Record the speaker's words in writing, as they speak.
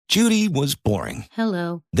Judy was boring.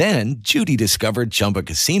 Hello. Then Judy discovered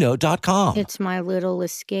ChumbaCasino.com. It's my little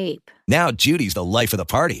escape. Now Judy's the life of the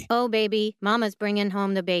party. Oh, baby, mama's bringing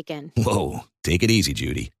home the bacon. Whoa, take it easy,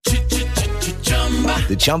 Judy.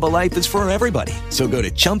 The Chumba life is for everybody. So go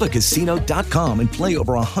to ChumbaCasino.com and play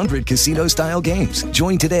over 100 casino-style games.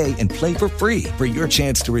 Join today and play for free for your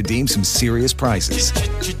chance to redeem some serious prizes.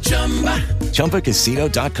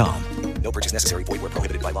 ChumbaCasino.com. No purchase necessary. Void where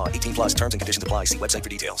prohibited by law. 18 plus terms and conditions apply. See website for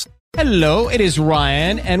details. Hello, it is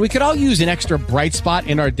Ryan, and we could all use an extra bright spot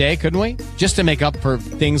in our day, couldn't we? Just to make up for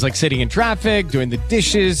things like sitting in traffic, doing the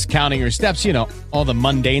dishes, counting your steps, you know, all the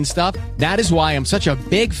mundane stuff. That is why I'm such a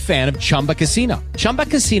big fan of Chumba Casino. Chumba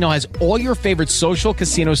Casino has all your favorite social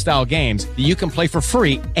casino-style games that you can play for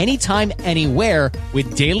free anytime, anywhere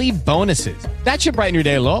with daily bonuses. That should brighten your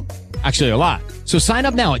day a little. Actually, a lot. So sign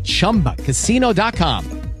up now at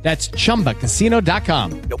ChumbaCasino.com. That's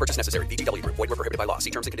ChumbaCasino.com. No purchase necessary. VGW Group. Void where prohibited by law. See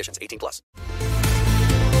terms and conditions. 18 plus.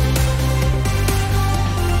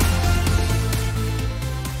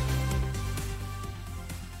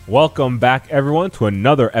 Welcome back, everyone, to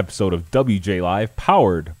another episode of WJ Live,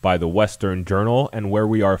 powered by the Western Journal, and where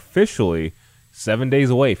we are officially 7 days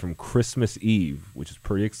away from Christmas Eve, which is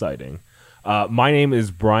pretty exciting. My name is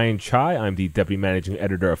Brian Chai. I'm the Deputy Managing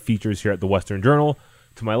Editor of Features here at the Western Journal.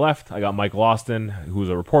 To my left, I got Michael Austin, who's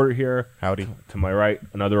a reporter here. Howdy. To my right,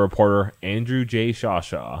 another reporter, Andrew J.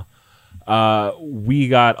 Shawshaw. We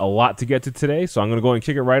got a lot to get to today, so I'm going to go and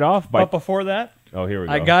kick it right off. But before that, oh, here we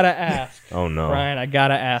go. I got to ask. Oh, no. Brian, I got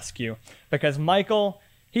to ask you. Because Michael,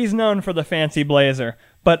 he's known for the fancy blazer,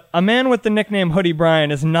 but a man with the nickname Hoodie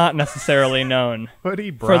Brian is not necessarily known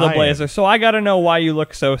Hoodie for the Brian. blazer. So I got to know why you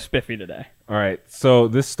look so spiffy today. All right, so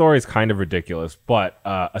this story is kind of ridiculous, but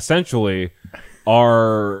essentially,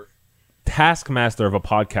 our taskmaster of a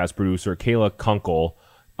podcast producer, Kayla Kunkel,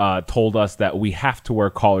 told us that we have to wear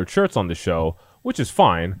collared shirts on the show, which is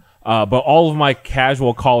fine. But all of my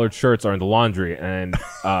casual collared shirts are in the laundry, and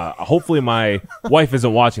hopefully my wife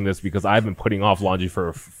isn't watching this because I've been putting off laundry for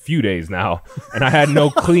a few days now, and I had no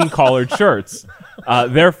clean collared shirts.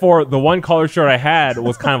 Therefore, the one collared shirt I had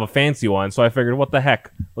was kind of a fancy one, so I figured, what the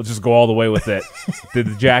heck? Let's just go all the way with it. Did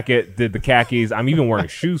the jacket, did the khakis. I'm even wearing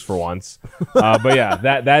shoes for once. But yeah,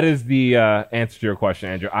 that is the answer to your question,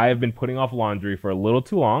 Andrew. I have been putting off laundry for a little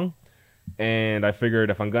too long. And I figured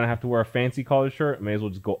if I'm going to have to wear a fancy collared shirt, I may as well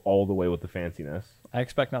just go all the way with the fanciness. I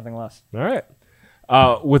expect nothing less. All right.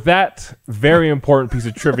 With that very important piece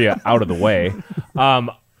of trivia out of the way,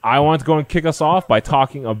 I want to go and kick us off by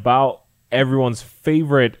talking about everyone's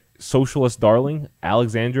favorite socialist darling,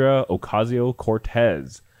 Alexandria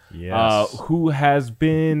Ocasio-Cortez, Yes. who has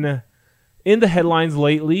been in the headlines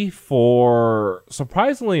lately for,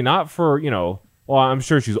 surprisingly, not for, well, I'm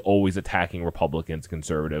sure she's always attacking Republicans,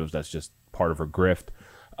 conservatives. That's just part of her grift.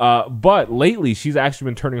 But lately, she's actually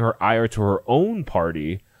been turning her ire to her own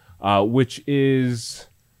party, which is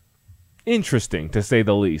interesting, to say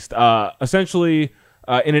the least. Essentially,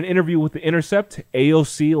 in an interview with The Intercept,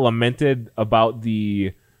 AOC lamented about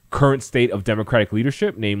the current state of Democratic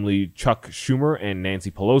leadership, namely Chuck Schumer and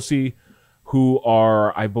Nancy Pelosi, who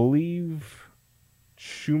are, I believe,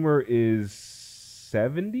 Schumer is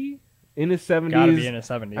 70? In his 70s. Gotta be in his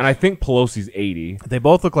 70s. And I think Pelosi's 80. They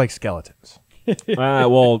both look like skeletons.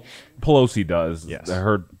 Well, Pelosi does. Yes.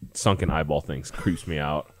 Her sunken eyeball things creeps me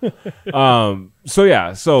out.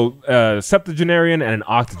 So septuagenarian and an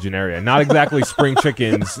octogenarian. Not exactly spring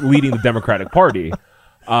chickens leading the Democratic Party.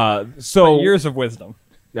 But years of wisdom.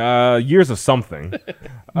 Years of something.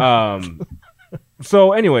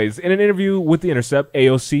 So anyways, in an interview with The Intercept,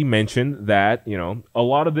 AOC mentioned that, a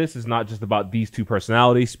lot of this is not just about these two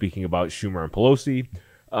personalities, speaking about Schumer and Pelosi,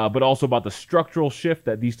 but also about the structural shift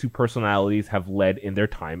that these two personalities have led in their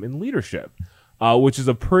time in leadership, which is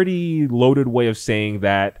a pretty loaded way of saying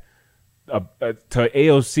that to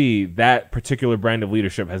AOC, that particular brand of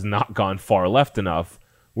leadership has not gone far left enough,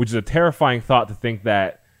 which is a terrifying thought to think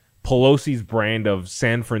that Pelosi's brand of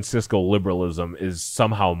San Francisco liberalism is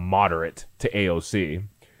somehow moderate to AOC.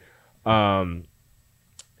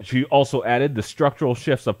 She also added the structural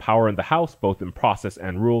shifts of power in the House, both in process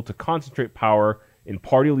and rule, to concentrate power in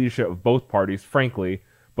party leadership of both parties, frankly,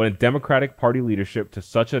 but in Democratic Party leadership to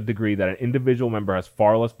such a degree that an individual member has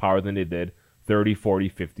far less power than they did 30, 40,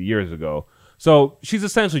 50 years ago. So she's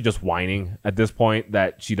essentially just whining at this point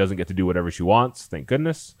that she doesn't get to do whatever she wants, thank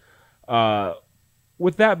goodness.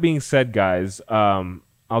 With that being said, guys, I'll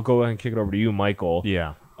go ahead and kick it over to you, Michael.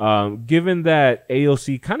 Yeah. Given that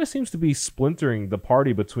AOC kind of seems to be splintering the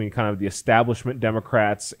party between kind of the establishment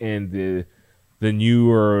Democrats and the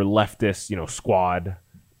newer leftist, squad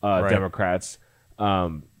Right. Democrats,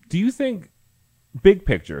 do you think big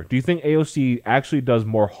picture, do you think AOC actually does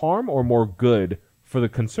more harm or more good for the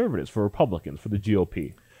conservatives, for Republicans, for the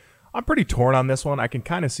GOP? I'm pretty torn on this one. I can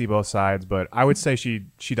kind of see both sides, but I would say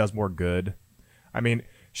she does more good. I mean,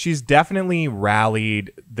 she's definitely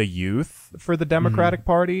rallied the youth for the Democratic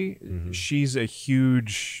Party. She's a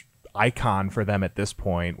huge icon for them at this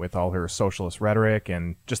point with all her socialist rhetoric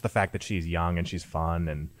and just the fact that she's young and she's fun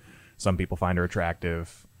and some people find her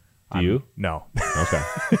attractive. Do you? No. Okay.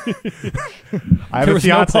 I have There a was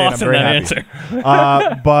no fiance and I'm pause in very that happy.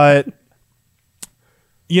 answer.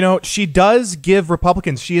 But she does give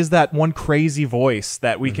Republicans. She is that one crazy voice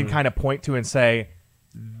that we can kind of point to and say,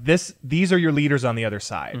 these are your leaders on the other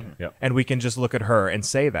side, Yep. and we can just look at her and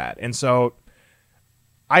say that. And so,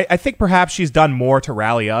 I think perhaps she's done more to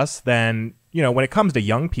rally us than when it comes to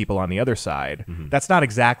young people on the other side. That's not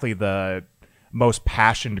exactly the most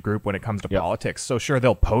passionate group when it comes to politics. So sure,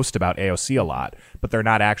 they'll post about AOC a lot, but they're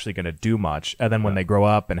not actually going to do much. And then when they grow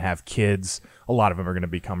up and have kids, a lot of them are going to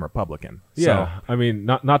become Republican. Yeah, I mean,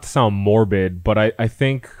 not to sound morbid, but I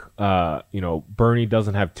think Bernie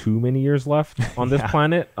doesn't have too many years left on this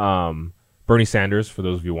planet. Bernie Sanders, for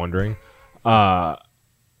those of you wondering,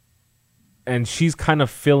 and she's kind of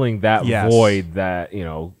filling that void that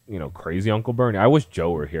crazy Uncle Bernie. I wish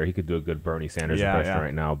Joe were here; he could do a good Bernie Sanders impression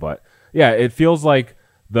right now. But yeah, it feels like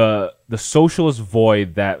the socialist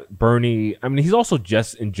void that Bernie. I mean, he's also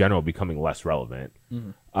just in general becoming less relevant.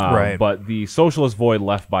 Right. But the socialist void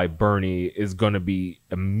left by Bernie is going to be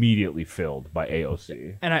immediately filled by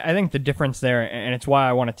AOC. And I think the difference there, and it's why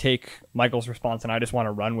I want to take Michael's response and I just want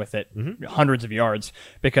to run with it hundreds of yards,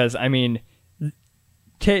 because, I mean,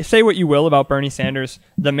 say what you will about Bernie Sanders,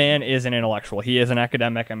 the man is an intellectual. He is an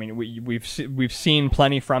academic. I mean, we've seen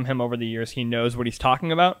plenty from him over the years. He knows what he's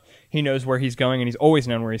talking about. He knows where he's going, and he's always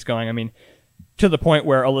known where he's going. I mean, to the point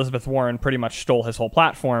where Elizabeth Warren pretty much stole his whole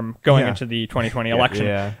platform going into the 2020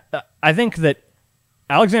 election. I think that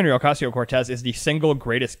Alexandria Ocasio-Cortez is the single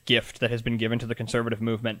greatest gift that has been given to the conservative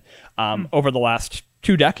movement over the last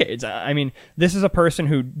 2 decades. I mean, this is a person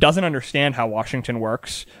who doesn't understand how Washington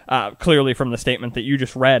works, clearly from the statement that you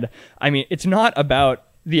just read. I mean, it's not about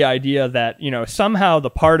the idea that, somehow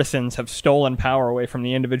the partisans have stolen power away from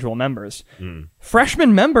the individual members.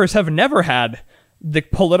 Freshman members have never had the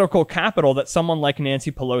political capital that someone like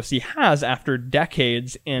Nancy Pelosi has after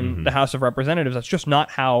decades in the House of Representatives. That's just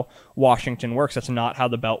not how Washington works. That's not how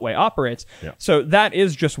the Beltway operates. Yeah. So that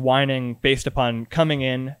is just whining based upon coming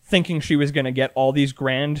in, thinking she was going to get all these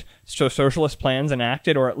grand socialist plans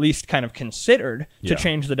enacted, or at least kind of considered to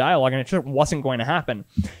change the dialogue, and it just wasn't going to happen.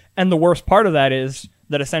 And the worst part of that is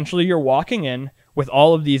that essentially you're walking in with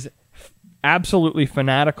all of these absolutely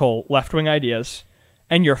fanatical left-wing ideas,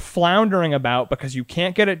 and you're floundering about because you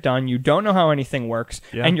can't get it done, you don't know how anything works,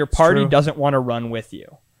 and your party doesn't want to run with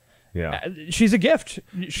you. Yeah, she's a gift.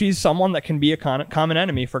 She's someone that can be a common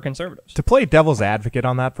enemy for conservatives. To play devil's advocate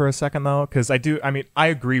on that for a second, though, because I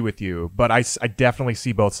agree with you, but I definitely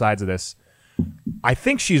see both sides of this. I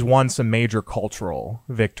think she's won some major cultural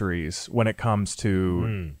victories when it comes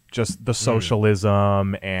to just the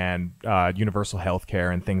socialism and universal health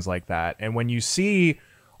care and things like that. And when you see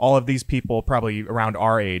all of these people probably around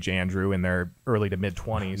our age, Andrew, in their early to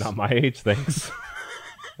mid-20s. Not my age, thanks.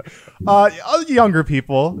 Younger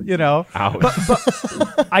people, Ouch.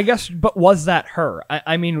 But I guess, but was that her?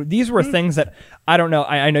 I mean, these were things that, I don't know.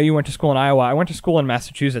 I know you went to school in Iowa. I went to school in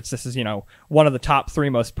Massachusetts. This is, one of the top 3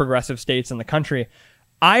 most progressive states in the country.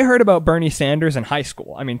 I heard about Bernie Sanders in high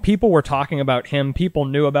school. I mean, people were talking about him. People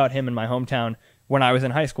knew about him in my hometown when I was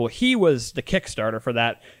in high school. He was the Kickstarter for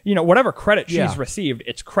that. Whatever credit she's received,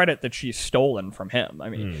 it's credit that she's stolen from him. I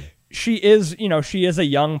mean, she is a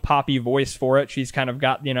young poppy voice for it. She's kind of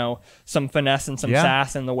got, some finesse and some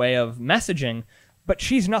sass in the way of messaging, but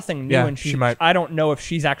she's nothing new. And I don't know if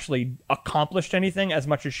she's actually accomplished anything as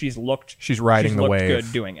much as she's riding the wave.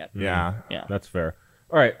 Good doing it. Yeah. That's fair.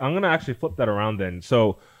 All right. I'm going to actually flip that around then.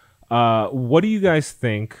 So, what do you guys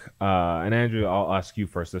think? And Andrew, I'll ask you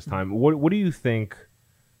first this time. What do you think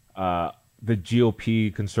the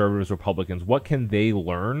GOP, conservatives, Republicans, what can they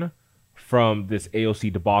learn from this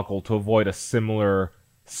AOC debacle to avoid a similar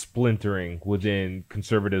splintering within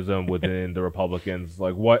conservatism, within the Republicans?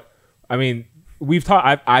 Like what? I mean,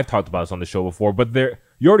 I've talked about this on the show before, but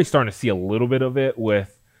you're already starting to see a little bit of it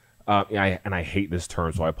with. I hate this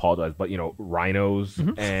term, so I apologize. But rhinos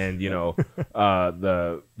and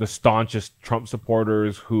the staunchest Trump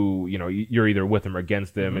supporters who you're either with them or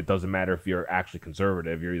against them. It doesn't matter if you're actually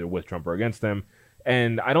conservative; you're either with Trump or against them.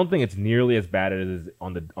 And I don't think it's nearly as bad as it is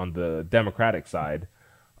on the Democratic side.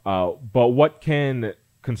 But what can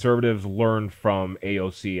conservatives learn from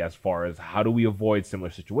AOC as far as how do we avoid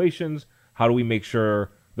similar situations? How do we make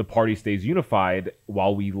sure the party stays unified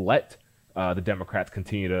while we let the Democrats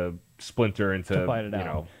continue to splinter into fight it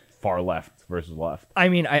out. Far left versus left? I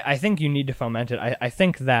mean, I think you need to foment it. I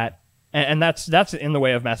think that, and that's in the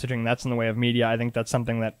way of messaging. That's in the way of media. I think that's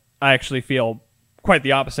something that I actually feel quite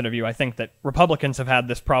the opposite of you. I think that Republicans have had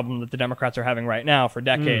this problem that the Democrats are having right now for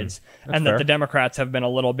decades, and that fair. the Democrats have been a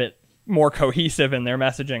little bit more cohesive in their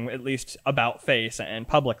messaging, at least about face and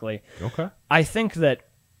publicly. Okay. I think that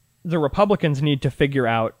the Republicans need to figure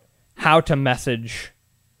out how to message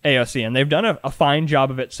AOC, and they've done a fine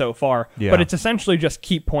job of it so far, but it's essentially just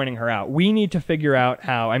keep pointing her out. We need to figure out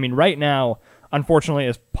how. I mean, right now, unfortunately,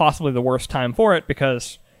 is possibly the worst time for it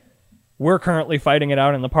because we're currently fighting it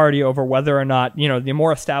out in the party over whether or not, the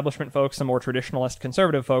more establishment folks, the more traditionalist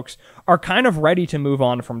conservative folks are kind of ready to move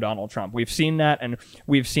on from Donald Trump. We've seen that, and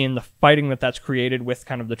we've seen the fighting that's created with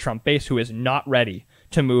kind of the Trump base who is not ready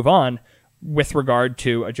to move on with regard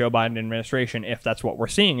to a Joe Biden administration, if that's what we're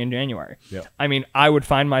seeing in January. Yeah. I mean, I would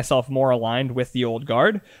find myself more aligned with the old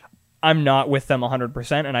guard. I'm not with them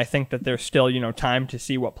 100%, and I think that there's still, time to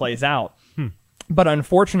see what plays out. But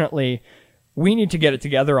unfortunately, we need to get it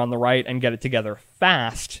together on the right and get it together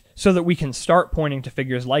fast so that we can start pointing to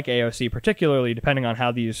figures like AOC, particularly depending on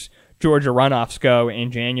how these Georgia runoffs go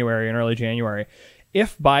in January and early January.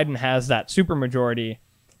 If Biden has that supermajority,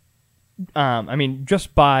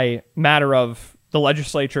 just by matter of the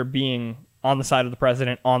legislature being on the side of the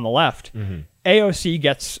president on the left, AOC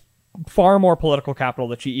gets far more political capital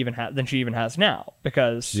than she even has now,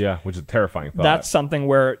 because which is a terrifying thought. that's something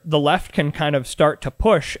where the left can kind of start to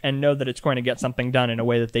push and know that it's going to get something done in a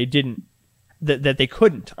way that they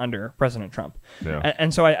couldn't under President Trump.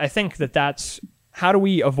 And so I think that's how do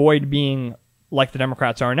we avoid being like the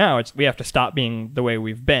Democrats are now? We have to stop being the way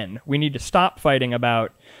we've been. We need to stop fighting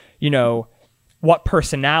about what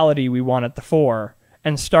personality we want at the fore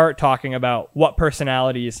and start talking about what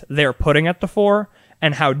personalities they're putting at the fore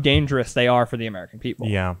and how dangerous they are for the American people.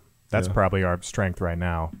 Yeah, that's probably our strength right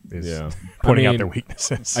now, is I pointing out mean, their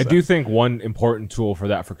weaknesses. I do think one important tool for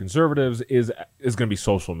that for conservatives is going to be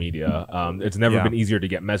social media. It's never been easier to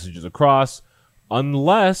get messages across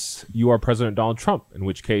unless you are President Donald Trump, in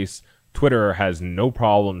which case Twitter has no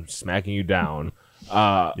problem smacking you down.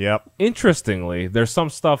 Interestingly, there's some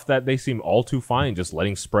stuff that they seem all too fine just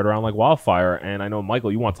letting spread around like wildfire. And I know,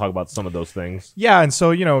 Michael, you want to talk about some of those things. Yeah, and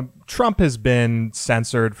so, Trump has been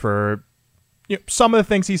censored for some of the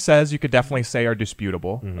things he says you could definitely say are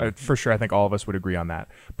disputable. For sure, I think all of us would agree on that.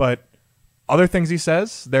 But other things he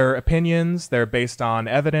says, they're opinions, they're based on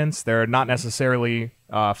evidence, they're not necessarily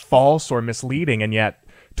false or misleading, and yet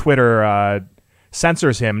Twitter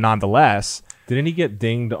censors him nonetheless. Didn't he get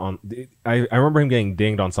dinged on? I remember him getting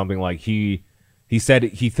dinged on something like he said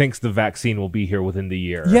he thinks the vaccine will be here within the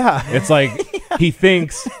year. Yeah. It's like he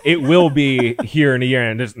thinks it will be here in a year,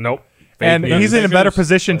 and just nope. And he's in a better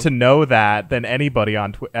position to know that than anybody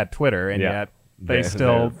on at Twitter, and yet they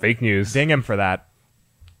still fake news ding him for that.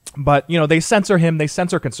 But, they censor him. They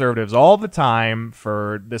censor conservatives all the time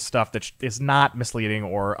for this stuff that is not misleading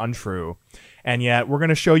or untrue. And yet we're going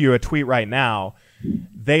to show you a tweet right now.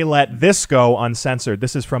 They let this go uncensored.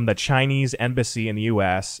 This is from the Chinese embassy in the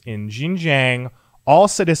U.S. In Xinjiang, all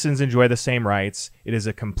citizens enjoy the same rights. It is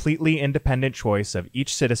a completely independent choice of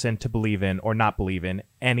each citizen to believe in or not believe in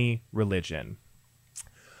any religion.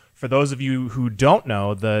 For those of you who don't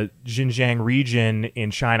know, the Xinjiang region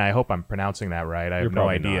in China, I hope I'm pronouncing that right. I have no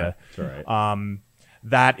idea. It's all right.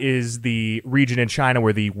 That is the region in China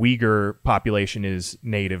where the Uyghur population is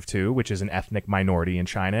native to, which is an ethnic minority in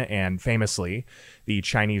China. And famously, the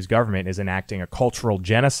Chinese government is enacting a cultural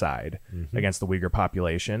genocide against the Uyghur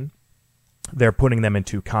population. They're putting them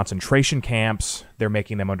into concentration camps. They're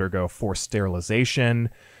making them undergo forced sterilization.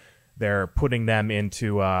 They're putting them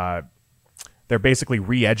into... they're basically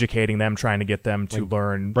re-educating them, trying to get them to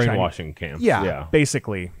learn... Brainwashing camps. Yeah,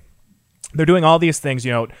 basically. They're doing all these things,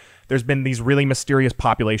 There's been these really mysterious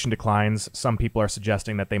population declines. Some people are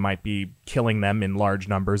suggesting that they might be killing them in large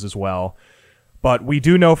numbers as well. But we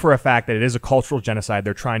do know for a fact that it is a cultural genocide.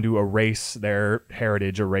 They're trying to erase their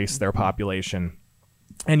heritage, erase their population.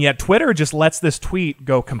 And yet Twitter just lets this tweet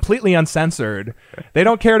go completely uncensored. They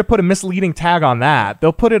don't care to put a misleading tag on that.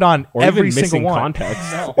 They'll put it on or every even single one.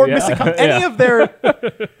 Context. Or missing any of their...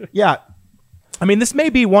 Yeah. I mean, this may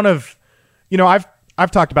be one of... I've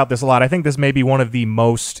talked about this a lot. I think this may be one of the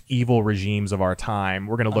most evil regimes of our time.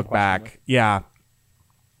 We're going to look back. Yeah.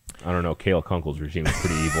 I don't know. Kayla Kunkel's regime is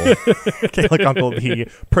pretty evil. Kayla Kunkel, the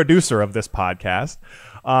producer of this podcast.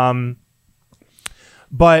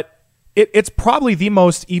 But it's probably the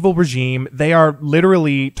most evil regime. They are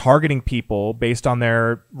literally targeting people based on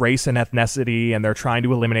their race and ethnicity, and they're trying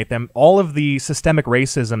to eliminate them. All of the systemic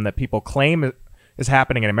racism that people claim is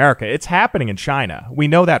happening in America, it's happening in China. We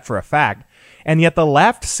know that for a fact. And yet the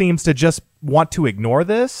left seems to just want to ignore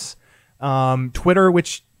this. Twitter,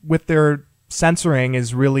 which with their censoring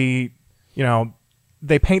is really,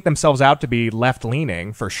 they paint themselves out to be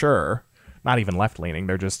left-leaning for sure. Not even left-leaning.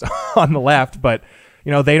 They're just on the left, but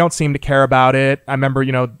they don't seem to care about it. I remember,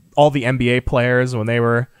 all the NBA players when they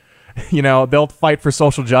were, they'll fight for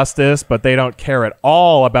social justice, but they don't care at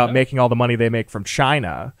all about making all the money they make from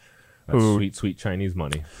China. That's sweet, sweet Chinese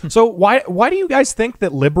money. So why do you guys think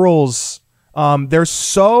that liberals, they're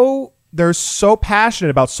so passionate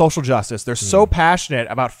about social justice. They're so passionate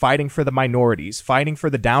about fighting for the minorities, fighting for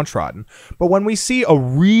the downtrodden. But when we see a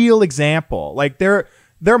real example, like there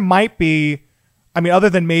might be, other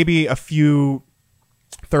than maybe a few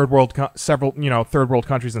third world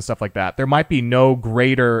countries and stuff like that, there might be no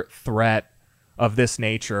greater threat of this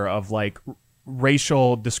nature of like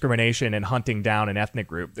racial discrimination and hunting down an ethnic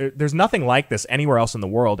group. There's nothing like this anywhere else in the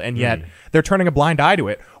world, and yet they're turning a blind eye to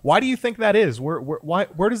it. Why do you think that is?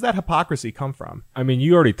 Where does that hypocrisy come from?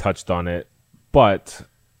 You already touched on it, but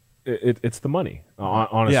it's the money,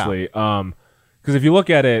 honestly. Because if you look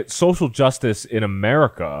at it, social justice in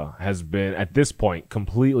America has been, at this point,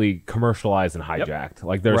 completely commercialized and hijacked. Yep.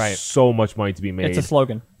 Like, there's so much money to be made. It's a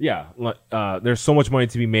slogan. Yeah. There's so much money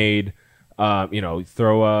to be made.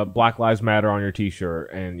 Throw a Black Lives Matter on your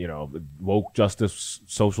T-shirt and, woke justice,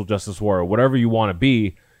 social justice warrior, whatever you want to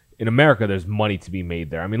be. In America, there's money to be made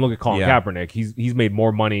there. Look at Colin Kaepernick. He's made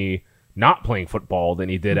more money not playing football than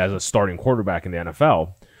he did as a starting quarterback in the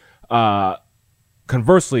NFL.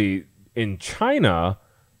 Conversely, in China,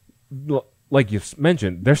 like you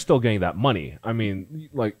mentioned, they're still getting that money.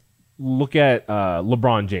 Look at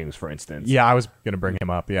LeBron James, for instance. Yeah, I was going to bring him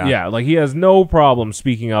up. Yeah. Yeah, he has no problem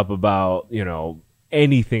speaking up about,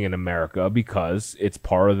 anything in America because it's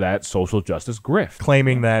part of that social justice grift.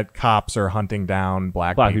 Claiming that cops are hunting down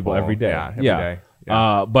black people every day. Yeah, every day.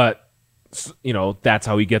 Yeah. But, that's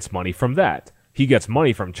how he gets money from that. He gets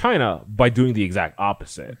money from China by doing the exact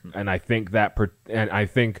opposite. And I think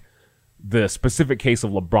the specific case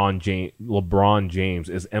of LeBron James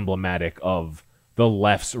is emblematic of the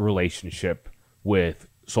left's relationship with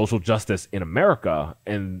social justice in America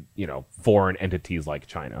and, foreign entities like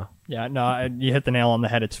China. Yeah, no, you hit the nail on the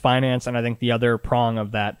head. It's finance, and I think the other prong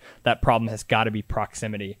of that problem has got to be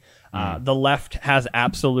proximity. The left has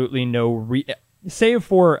absolutely no save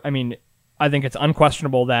for, I think it's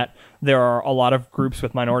unquestionable that there are a lot of groups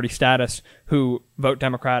with minority status who vote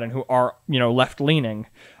Democrat and who are, left-leaning.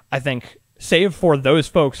 I think save for those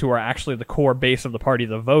folks who are actually the core base of the party,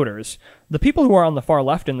 the voters, the people who are on the far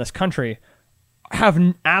left in this country have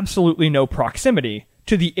absolutely no proximity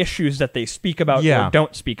to the issues that they speak about or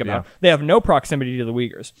don't speak about. They have no proximity to the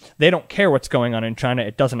Uyghurs. They don't care what's going on in China.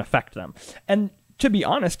 It doesn't affect them. And to be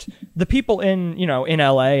honest, the people in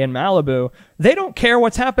LA and Malibu, they don't care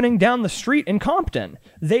what's happening down the street in Compton.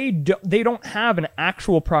 They don't have an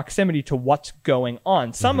actual proximity to what's going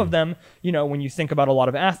on. Some of them, when you think about a lot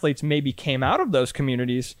of athletes, maybe came out of those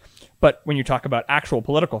communities. But when you talk about actual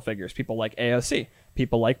political figures, people like AOC,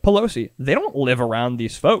 people like Pelosi, they don't live around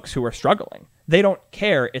these folks who are struggling. They don't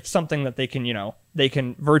care. It's something that they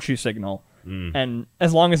can virtue signal. And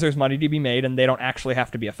as long as there's money to be made and they don't actually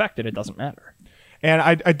have to be affected, it doesn't matter. And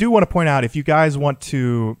I do want to point out, if you guys want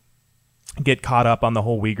to get caught up on the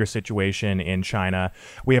whole Uyghur situation in China,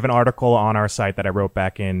 we have an article on our site that I wrote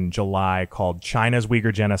back in July called China's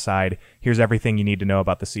Uyghur Genocide. Here's everything you need to know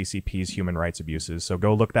about the CCP's human rights abuses. So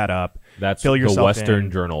go look that up. That's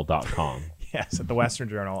thewesternjournal.com. Yes, at the Western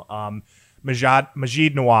Journal.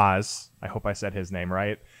 Majid Nawaz, I hope I said his name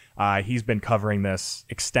right. He's been covering this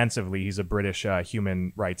extensively. He's a British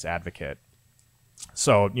human rights advocate.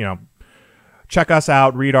 So, check us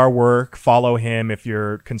out, read our work, follow him if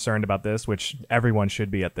you're concerned about this, which everyone should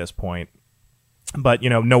be at this point. But,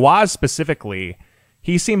 Nawaz specifically,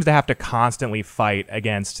 he seems to have to constantly fight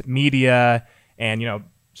against media and,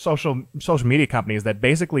 social media companies that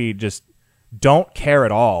basically just don't care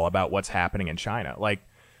at all about what's happening in China. Like,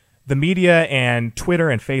 the media and Twitter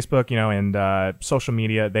and Facebook, and social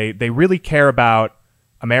media, they really care about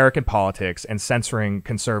American politics and censoring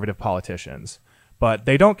conservative politicians. But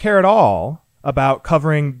they don't care at all about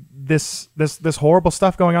covering this horrible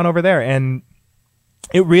stuff going on over there. And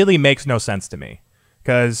it really makes no sense to me,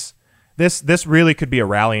 because this really could be a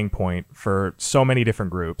rallying point for so many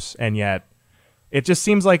different groups, and yet it just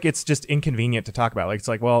seems like it's just inconvenient to talk about. Like, it's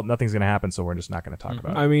like, well, nothing's going to happen, so we're just not going to talk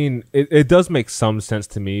about it. It does make some sense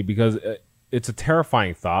to me, because it's a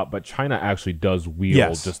terrifying thought, but China actually does wield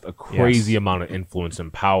Yes. just a crazy amount of influence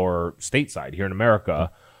and power stateside here in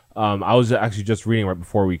America. I was actually just reading right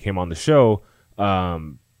before we came on the show.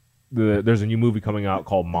 There's a new movie coming out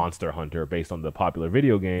called Monster Hunter based on the popular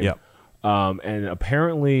video game. Yep. And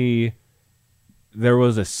apparently there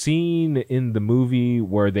was a scene in the movie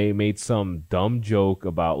where they made some dumb joke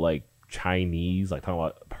about like Chinese, like talking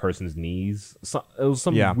about a person's knees. So, it was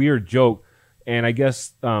some weird joke. And I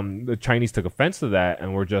guess the Chinese took offense to that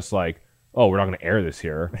and were just like, oh, we're not going to air this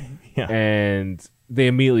here. And they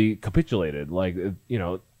immediately capitulated. Like, you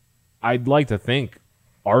know, I'd like to think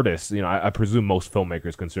artists, you know, I presume most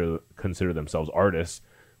filmmakers consider themselves artists,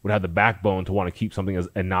 would have the backbone to want to keep something as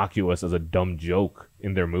innocuous as a dumb joke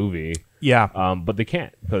in their movie. Yeah. But they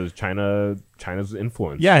can't because China's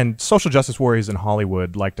influence. Yeah, and social justice warriors in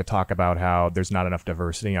Hollywood like to talk about how there's not enough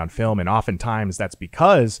diversity on film, and oftentimes that's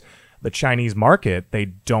because the Chinese market, they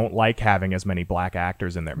don't like having as many black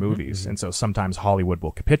actors in their movies. And so sometimes Hollywood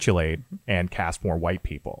will capitulate and cast more white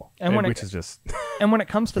people, which is just And when it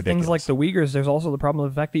comes to things like the Uyghurs, there's also the problem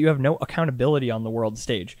of the fact that you have no accountability on the world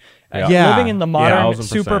stage. Living in the modern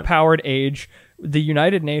superpowered age, the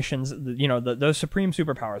United Nations, you know, those supreme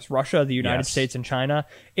superpowers, Russia, the United States, and China,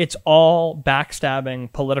 it's all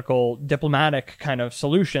backstabbing, political, diplomatic kind of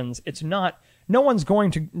solutions. It's not, no one's going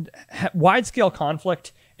to, wide-scale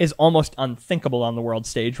conflict is almost unthinkable on the world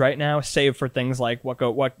stage right now, save for things like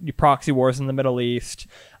what proxy wars in the Middle East,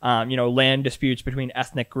 you know, land disputes between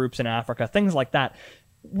ethnic groups in Africa, things like that.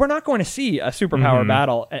 We're not going to see a superpower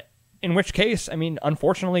battle, in which case, I mean,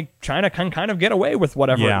 unfortunately, China can kind of get away with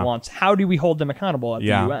whatever it wants. How do we hold them accountable at the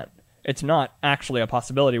UN? It's not actually a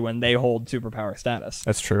possibility when they hold superpower status.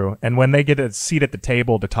 That's true. And when they get a seat at the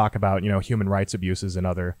table to talk about, you know, human rights abuses in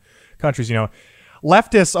other countries, you know,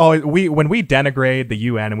 leftists always, when we denigrate the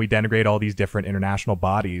UN and we denigrate all these different international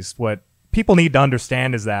bodies, what people need to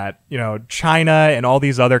understand is that, you know, China and all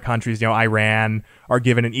these other countries, you know, Iran, are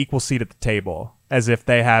given an equal seat at the table as if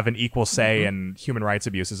they have an equal say in human rights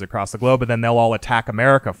abuses across the globe, and then they'll all attack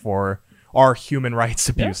America for our human rights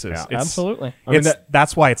abuses. Absolutely. I mean,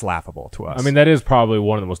 that's why it's laughable to us. I mean, that is probably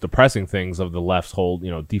one of the most depressing things of the left's whole, you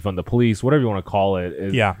know, defund the police, whatever you want to call it,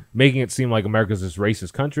 is making it seem like America's this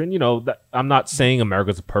racist country. And, you know, I'm not saying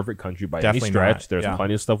America's a perfect country by any stretch. There's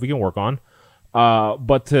plenty of stuff we can work on.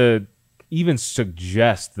 But to even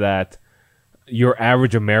suggest that your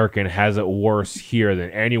average American has it worse here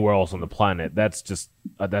than anywhere else on the planet, that's just,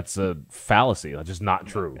 that's a fallacy. That's just not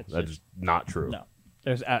true. That's just not true. No.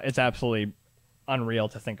 It's absolutely unreal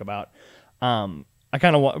to think about. I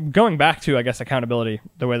kind of going back to, I guess, accountability,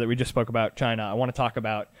 the way that we just spoke about China. I want to talk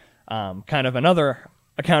about kind of another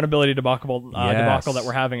accountability debacle that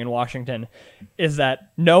we're having in Washington, is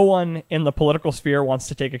that no one in the political sphere wants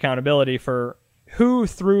to take accountability for who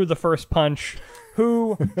threw the first punch,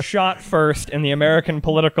 who shot first in the American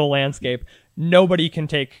political landscape. Nobody can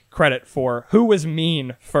take credit for who was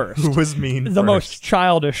mean first. Who was mean The most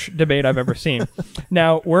childish debate I've ever seen.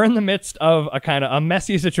 Now, we're in the midst of a kind of a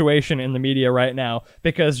messy situation in the media right now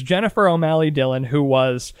because Jennifer O'Malley Dillon, who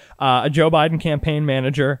was a Joe Biden campaign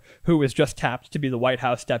manager who was just tapped to be the White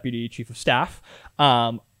House Deputy Chief of Staff,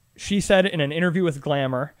 she said in an interview with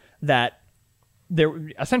Glamour that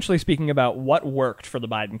they're essentially speaking about what worked for the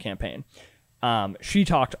Biden campaign. She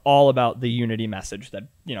talked all about the unity message that,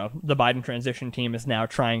 you know, the Biden transition team is now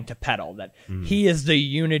trying to peddle, that he is the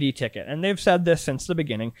unity ticket. And they've said this since the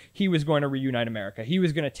beginning. He was going to reunite America. He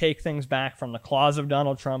was going to take things back from the claws of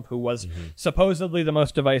Donald Trump, who was supposedly the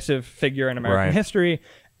most divisive figure in American history,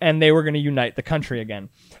 and they were going to unite the country again.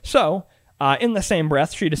 So, in the same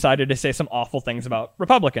breath, she decided to say some awful things about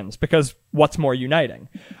Republicans, because what's more uniting?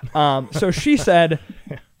 So she said,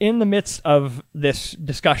 in the midst of this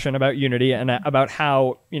discussion about unity and about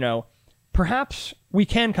how, you know, perhaps we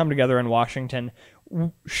can come together in Washington.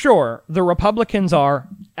 Sure, the Republicans are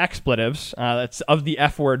expletives. That's of the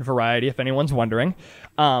F word variety, if anyone's wondering.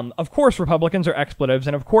 Of course, Republicans are expletives,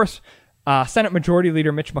 and of course, Senate Majority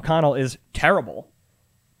Leader Mitch McConnell is terrible.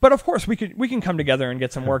 But of course, we can come together and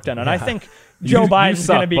get some work done. And I think Joe Biden's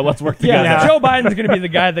going to be. But let's work together. Yeah, Joe Biden's going to be the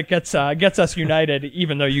guy that gets us united,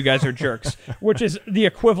 even though you guys are jerks. Which is the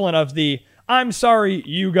equivalent of the "I'm sorry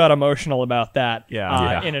you got emotional about that"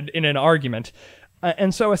 in an argument.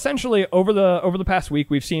 And so essentially, over the past week,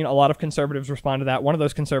 we've seen a lot of conservatives respond to that. One of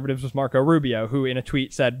those conservatives was Marco Rubio, who in a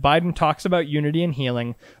tweet said, "Biden talks about unity and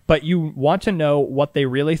healing, but you want to know what they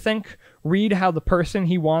really think? Read how the person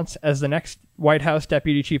he wants as the next White House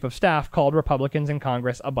Deputy Chief of Staff called Republicans in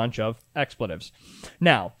Congress a bunch of expletives."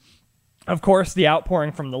 Now, Of course, the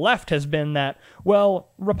outpouring from the left has been that,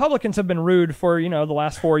 well, Republicans have been rude for, the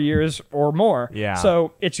last 4 years or more. Yeah.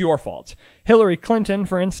 So it's your fault. Hillary Clinton,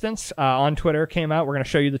 for instance, on Twitter came out. We're going to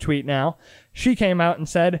show you the tweet now. She came out and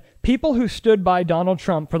said, people who stood by Donald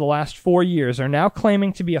Trump for the last 4 years are now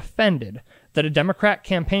claiming to be offended that a Democrat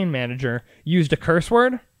campaign manager used a curse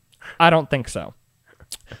word. I don't think so.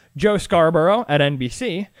 Joe Scarborough at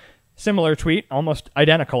NBC, similar tweet, almost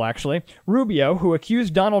identical actually. Rubio, who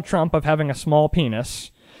accused Donald Trump of having a small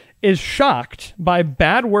penis, is shocked by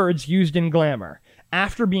bad words used in Glamour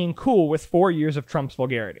after being cool with 4 years of Trump's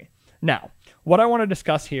vulgarity. Now, what I want to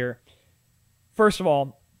discuss here, first of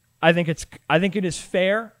all, I think it is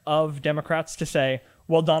fair of Democrats to say,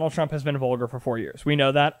 well, Donald Trump has been vulgar for 4 years. We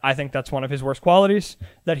know that. I think that's one of his worst qualities,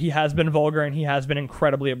 that he has been vulgar and he has been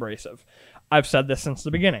incredibly abrasive. I've said this since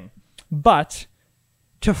the beginning. But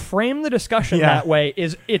to frame the discussion that way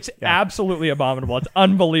it's absolutely abominable. It's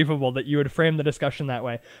unbelievable that you would frame the discussion that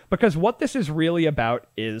way. Because what this is really about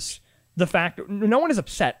is the fact that no one is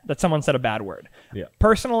upset that someone said a bad word. Yeah.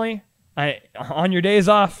 Personally, on your days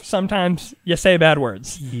off, sometimes you say bad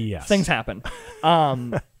words. Yes. Things happen.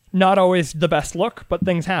 Not always the best look, but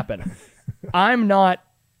things happen. I'm not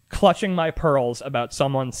clutching my pearls about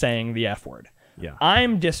someone saying the F word. Yeah.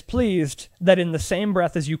 I'm displeased that in the same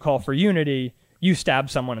breath as you call for unity, you stab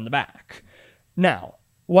someone in the back. Now,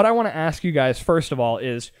 what I want to ask you guys, first of all,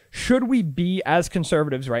 is should we be, as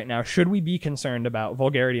conservatives right now, should we be concerned about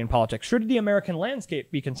vulgarity in politics? Should the American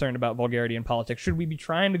landscape be concerned about vulgarity in politics? Should we be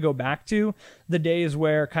trying to go back to the days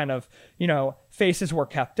where kind of, faces were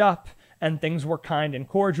kept up and things were kind and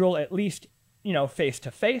cordial, at least, face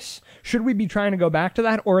to face? Should we be trying to go back to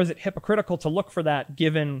that, or is it hypocritical to look for that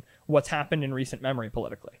given what's happened in recent memory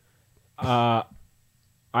politically?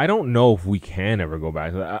 I don't know if we can ever go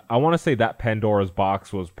back to that. I want to say that Pandora's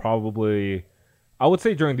box was probably, I would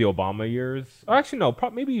say during the Obama years. Or actually, no,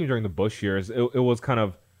 maybe even during the Bush years. It was kind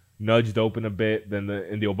of nudged open a bit. Then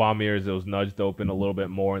in the Obama years, it was nudged open a little bit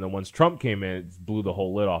more. And then once Trump came in, it blew the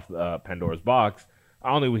whole lid off Pandora's box.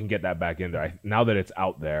 I don't think we can get that back in there. Now that it's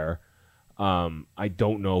out there, I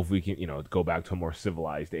don't know if we can, go back to a more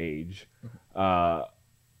civilized age. But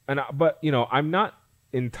I'm not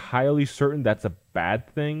entirely certain that's a bad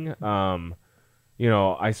thing.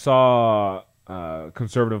 I saw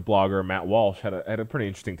conservative blogger Matt Walsh had a pretty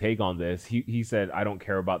interesting take on this. He said, I don't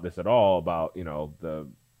care about this at all, about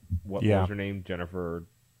what was her name? Jennifer,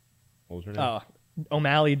 what was her name?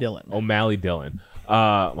 O'Malley Dillon.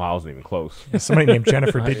 Well, I wasn't even close. Somebody named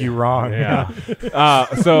Jennifer did you wrong. Yeah.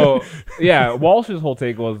 Walsh's whole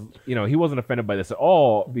take was, he wasn't offended by this at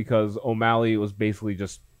all because O'Malley was basically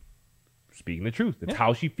just speaking the truth. It's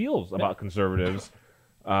how she feels about conservatives.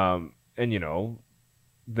 That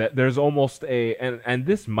there's almost and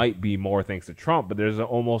this might be more thanks to Trump, but there's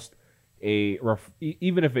almost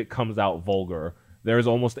even if it comes out vulgar, there's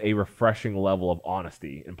almost a refreshing level of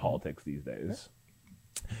honesty in politics these days.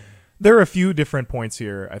 There are a few different points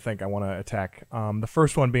here I think I want to attack. The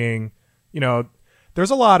first one being, there's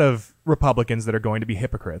a lot of Republicans that are going to be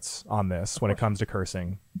hypocrites on this when it comes to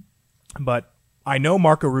cursing. But I know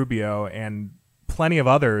Marco Rubio and plenty of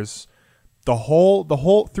others, throughout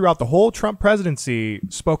the whole Trump presidency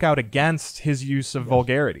spoke out against his use of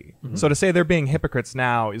vulgarity. Mm-hmm. So to say they're being hypocrites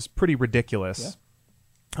now is pretty ridiculous.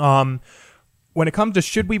 Yeah. When it comes to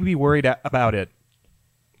should we be worried about it,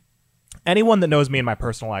 anyone that knows me in my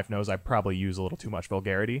personal life knows I probably use a little too much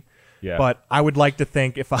vulgarity. Yeah. But I would like to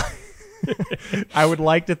think if I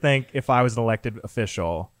was an elected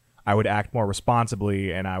official, I would act more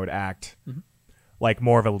responsibly and I would act like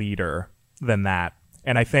more of a leader than that.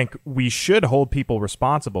 And I think we should hold people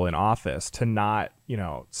responsible in office to not,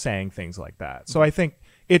 saying things like that. So I think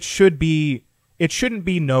it shouldn't be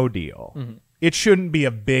no deal. Mm-hmm. It shouldn't be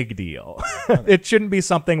a big deal. It shouldn't be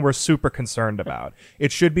something we're super concerned about.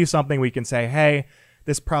 It should be something we can say, hey,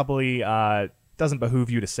 this probably doesn't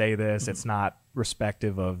behoove you to say this. It's not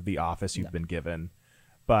respective of the office you've been given.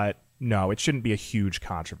 But no, it shouldn't be a huge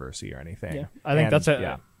controversy or anything. Yeah, I think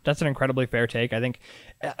that's an incredibly fair take. I think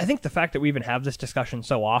the fact that we even have this discussion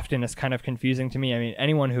so often is kind of confusing to me. I mean,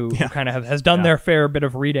 anyone who kind of has done their fair bit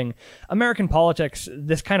of reading American politics,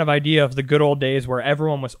 this kind of idea of the good old days where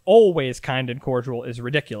everyone was always kind and cordial is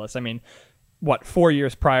ridiculous. I mean, 4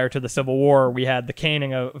 years prior to the Civil War, we had the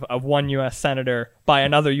caning of one U.S. senator by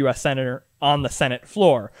another U.S. senator on the Senate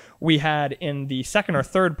floor. We had in the second or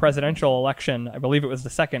third presidential election, I believe it was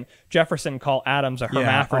the second, Jefferson call Adams a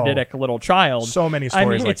hermaphroditic little child. So many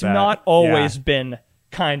stories it's not always been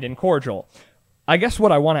kind and cordial. I guess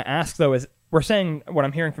what I want to ask, though, is we're saying, what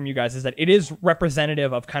I'm hearing from you guys is that it is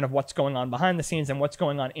representative of kind of what's going on behind the scenes and what's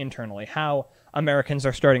going on internally, how Americans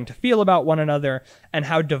are starting to feel about one another and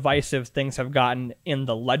how divisive things have gotten in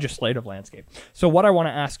the legislative landscape. So what I want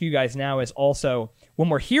to ask you guys now is also, when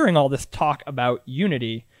we're hearing all this talk about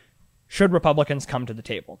unity, should Republicans come to the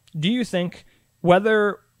table? Do you think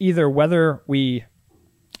whether we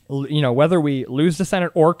lose the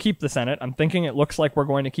Senate or keep the Senate, I'm thinking it looks like we're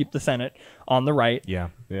going to keep the Senate on the right. Yeah.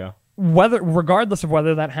 Regardless of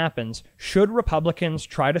whether that happens, should Republicans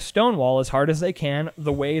try to stonewall as hard as they can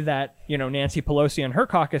the way that, Nancy Pelosi and her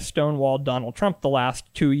caucus stonewalled Donald Trump the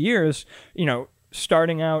last 2 years,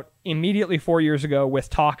 starting out immediately 4 years ago with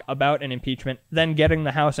talk about an impeachment, then getting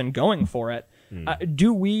the House and going for it?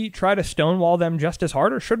 Do we try to stonewall them just as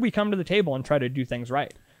hard, or should we come to the table and try to do things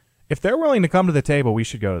right? If they're willing to come to the table, we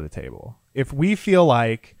should go to the table. If we feel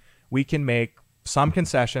like we can make some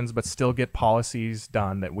concessions but still get policies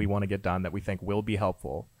done that we want to get done that we think will be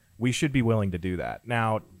helpful, we should be willing to do that.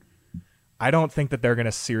 Now, I don't think that they're going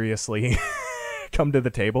to seriously come to the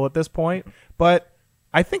table at this point, but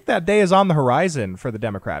I think that day is on the horizon for the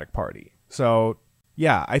Democratic Party. So,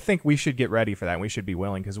 yeah, I think we should get ready for that, and we should be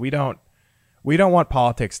willing, because we don't want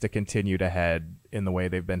politics to continue to head in the way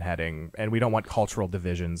they've been heading, and we don't want cultural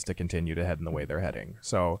divisions to continue to head in the way they're heading.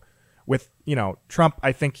 So with, Trump,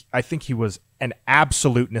 I think he was an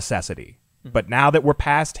absolute necessity. But now that we're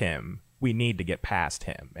past him, we need to get past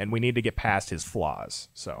him, and we need to get past his flaws.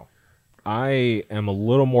 So I am a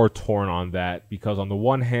little more torn on that, because on the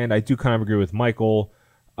one hand, I do kind of agree with Michael.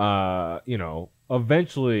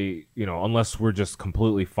 Eventually, unless we're just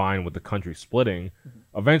completely fine with the country splitting,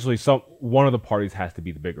 eventually one of the parties has to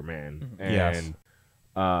be the bigger man. And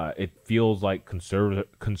it feels like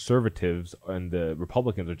conservatives and the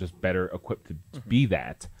Republicans are just better equipped to be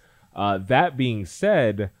that. That being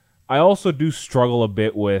said, I also do struggle a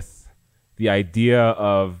bit with the idea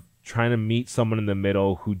of trying to meet someone in the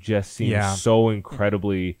middle who just seems so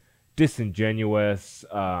incredibly disingenuous.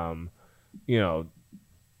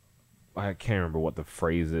 I can't remember what the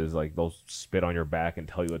phrase is. Like, they'll spit on your back and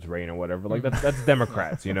tell you it's rain or whatever. Like, that's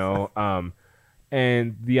Democrats,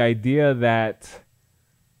 and the idea that,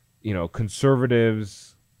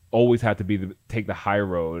 conservatives always have to take the high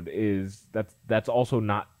road that's also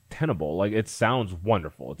not tenable. Like, it sounds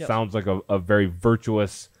wonderful. It sounds like a very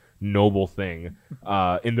virtuous, noble thing.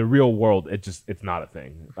 In the real world, it's not a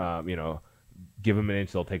thing. Give them an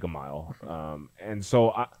inch, they'll take a mile. And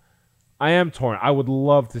so I am torn. I would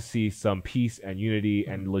love to see some peace and unity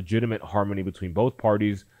and legitimate harmony between both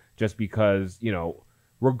parties, just because,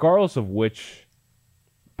 regardless of which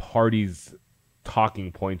party's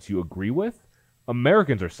talking points you agree with,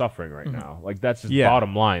 Americans are suffering right now. Like, that's just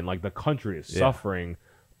bottom line. Like, the country is suffering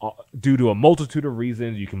due to a multitude of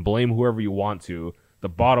reasons. You can blame whoever you want to. The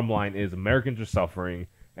bottom line is Americans are suffering,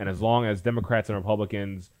 and as long as Democrats and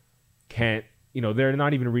Republicans can't, they're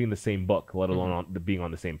not even reading the same book, let alone being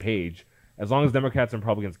on the same page. As long as Democrats and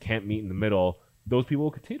Republicans can't meet in the middle, those people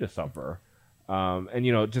will continue to suffer.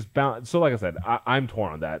 Just balance. So like I said, I'm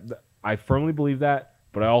torn on that. I firmly believe that,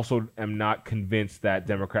 but I also am not convinced that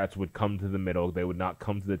Democrats would come to the middle. They would not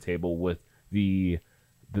come to the table with the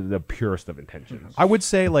purest of intentions. I would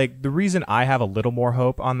say, like, the reason I have a little more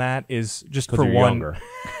hope on that is just for one. Younger.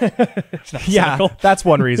 That's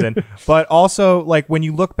one reason. But also, like, when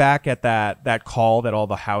you look back at that call that all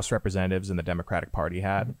the House representatives in the Democratic Party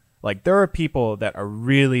had, like, there are people that are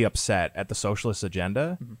really upset at the socialist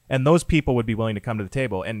agenda, and those people would be willing to come to the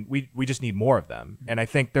table, and we just need more of them. And I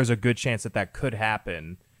think there's a good chance that could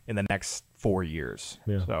happen in the next 4 years.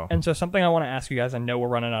 So something I want to ask you guys, I know we're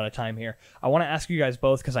running out of time here. I want to ask you guys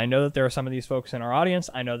both, because I know that there are some of these folks in our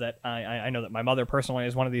audience. I know that I know that my mother personally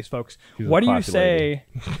is one of these folks. What do you say?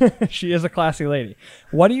 She is a classy lady.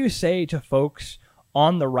 What do you say to folks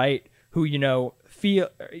on the right who, feel,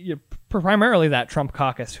 primarily that Trump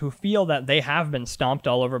caucus, who feel that they have been stomped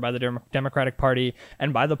all over by the Democratic Party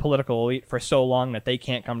and by the political elite for so long that they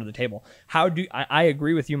can't come to the table? I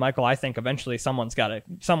agree with you, Michael. I think eventually someone's got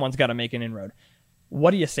to make an inroad.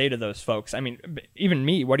 What do you say to those folks? I mean, even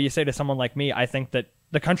me, what do you say to someone like me? I think that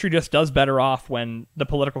the country just does better off when the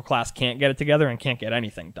political class can't get it together and can't get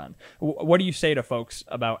anything done. What do you say to folks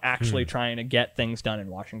about actually trying to get things done in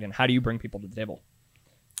Washington? How do you bring people to the table?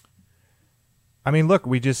 I mean, look,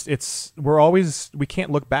 we can't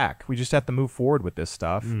look back. We just have to move forward with this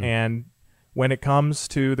stuff. And when it comes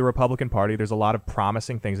to the Republican Party, there's a lot of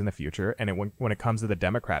promising things in the future. And when it comes to the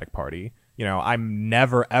Democratic Party, I'm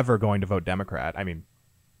never, ever going to vote Democrat. I mean,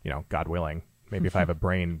 God willing, maybe if I have a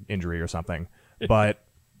brain injury or something. But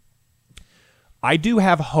I do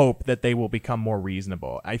have hope that they will become more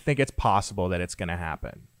reasonable. I think it's possible that it's going to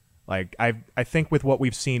happen. Like, I think with what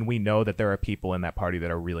we've seen, we know that there are people in that party that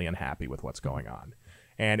are really unhappy with what's going on.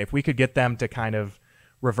 And if we could get them to kind of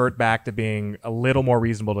revert back to being a little more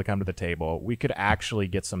reasonable to come to the table, we could actually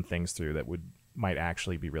get some things through that might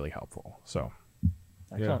actually be really helpful. So,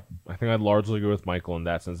 yeah, I think I'd largely agree with Michael in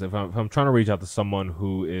that sense. If I'm trying to reach out to someone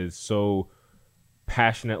who is so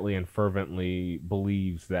passionately and fervently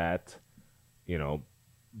believes that, you know,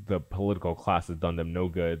 the political class has done them no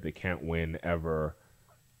good, they can't win ever,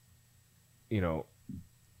 you know,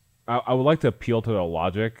 I would like to appeal to their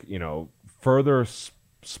logic. You know, further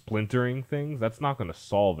splintering things, that's not going to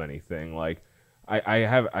solve anything. Like,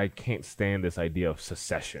 I can't stand this idea of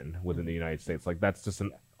secession within the United States. Like, that's just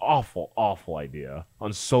an awful idea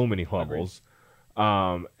on so many levels.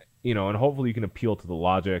 You know, and hopefully you can appeal to the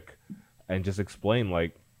logic and just explain,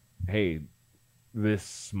 like, hey,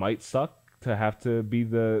 this might suck to have to be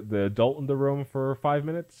the adult in the room for 5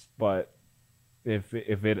 minutes, but if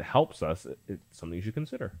it helps us, it's something you should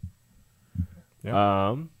consider. Yep.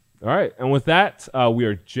 All right, and with that, we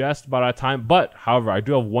are just about out of time. But, however, I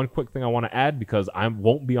do have one quick thing I want to add, because I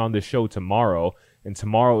won't be on this show tomorrow, and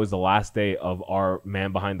tomorrow is the last day of our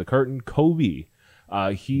man behind the curtain, Kobe.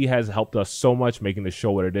 He has helped us so much making the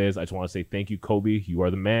show what it is. I just want to say thank you, Kobe. You are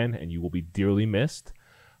the man, and you will be dearly missed.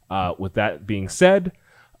 With that being said,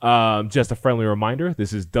 just a friendly reminder,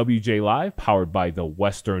 this is WJ Live, powered by the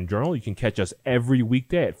Western Journal. You can catch us every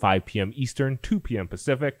weekday at 5 p.m. Eastern, 2 p.m.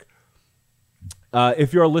 Pacific.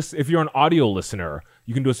 If you're an audio listener,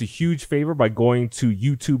 you can do us a huge favor by going to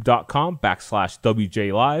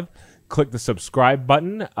youtube.com/WJ Live. Click the subscribe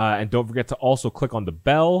button, and don't forget to also click on the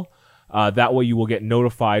bell. That way you will get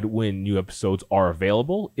notified when new episodes are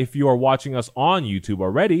available. If you are watching us on YouTube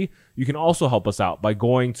already, you can also help us out by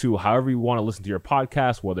going to however you want to listen to your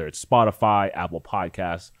podcast, whether it's Spotify, Apple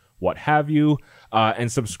Podcasts, what have you,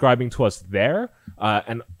 and subscribing to us there.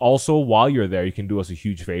 And also, while you're there, you can do us a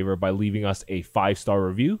huge favor by leaving us a 5-star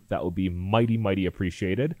review. That would be mighty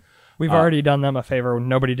appreciated. We've already done them a favor.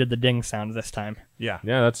 Nobody did the ding sound this time. Yeah,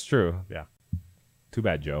 that's true. Yeah. Too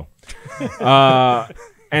bad, Joe.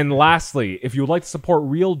 And lastly, if you would like to support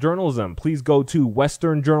real journalism, please go to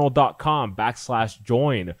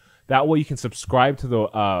westernjournal.com/join. That way you can subscribe to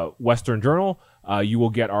the Western Journal. You will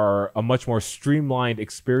get a much more streamlined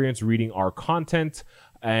experience reading our content,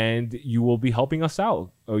 and you will be helping us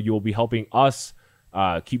out. You will be helping us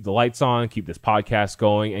keep the lights on, keep this podcast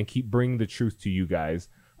going, and keep bringing the truth to you guys.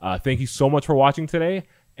 Thank you so much for watching today,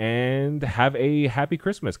 and have a happy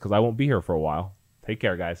Christmas, because I won't be here for a while. Take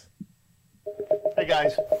care, guys. Hey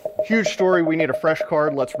guys, huge story. We need a fresh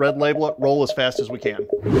card. Let's red label it. Roll as fast as we can.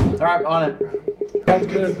 All right, on it. Sounds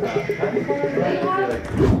good.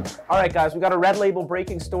 All right, guys, we got a red label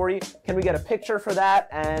breaking story. Can we get a picture for that?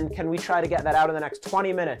 And can we try to get that out in the next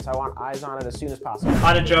 20 minutes? I want eyes on it as soon as possible.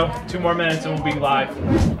 On it, Joe. 2 more minutes and we'll be live.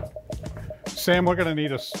 Sam, we're going to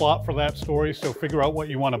need a slot for that story, so figure out what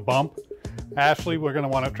you want to bump. Ashley, we're going to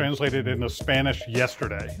want to translate it into Spanish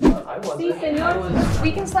yesterday. Sí, señor.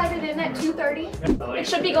 We can slide it in at 2:30. It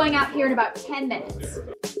should be going out here in about 10 minutes.